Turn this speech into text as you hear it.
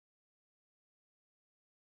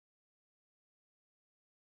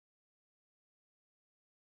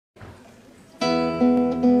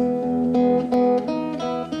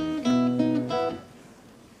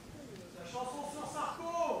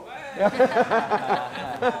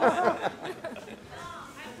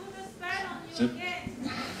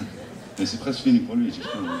Mais c'est presque fini pour lui,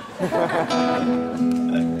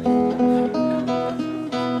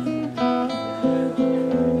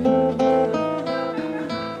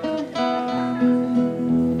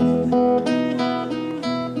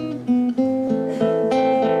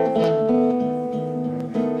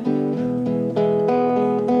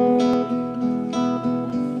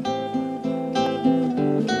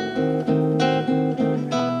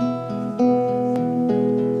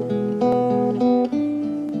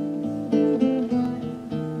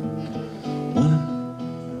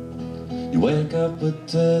 You wake up with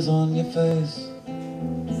tears on your face,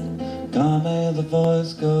 can't make the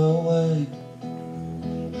voice go away,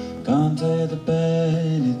 can't take the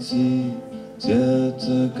pain, it's easier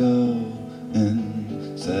to go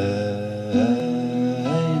insane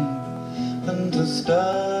than to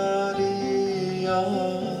study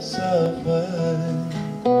yourself well.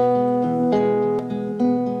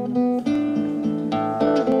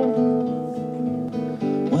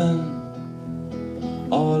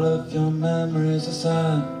 All of your memories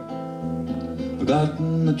aside,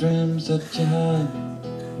 forgotten the dreams that you had.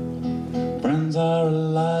 Friends are a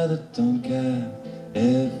lie that don't care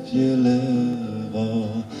if you live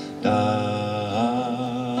or die.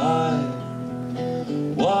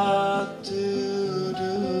 What to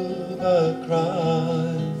do but cry?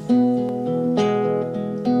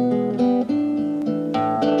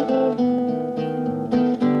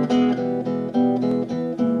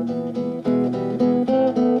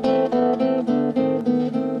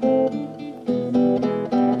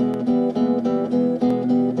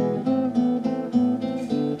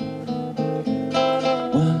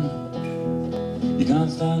 You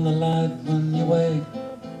can't stand the light when you wake,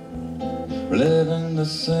 reliving the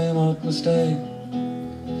same old mistake.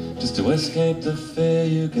 Just to escape the fear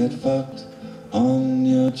you get fucked on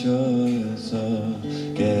your choice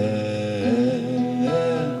again.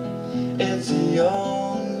 It's the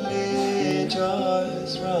only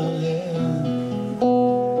choice round here.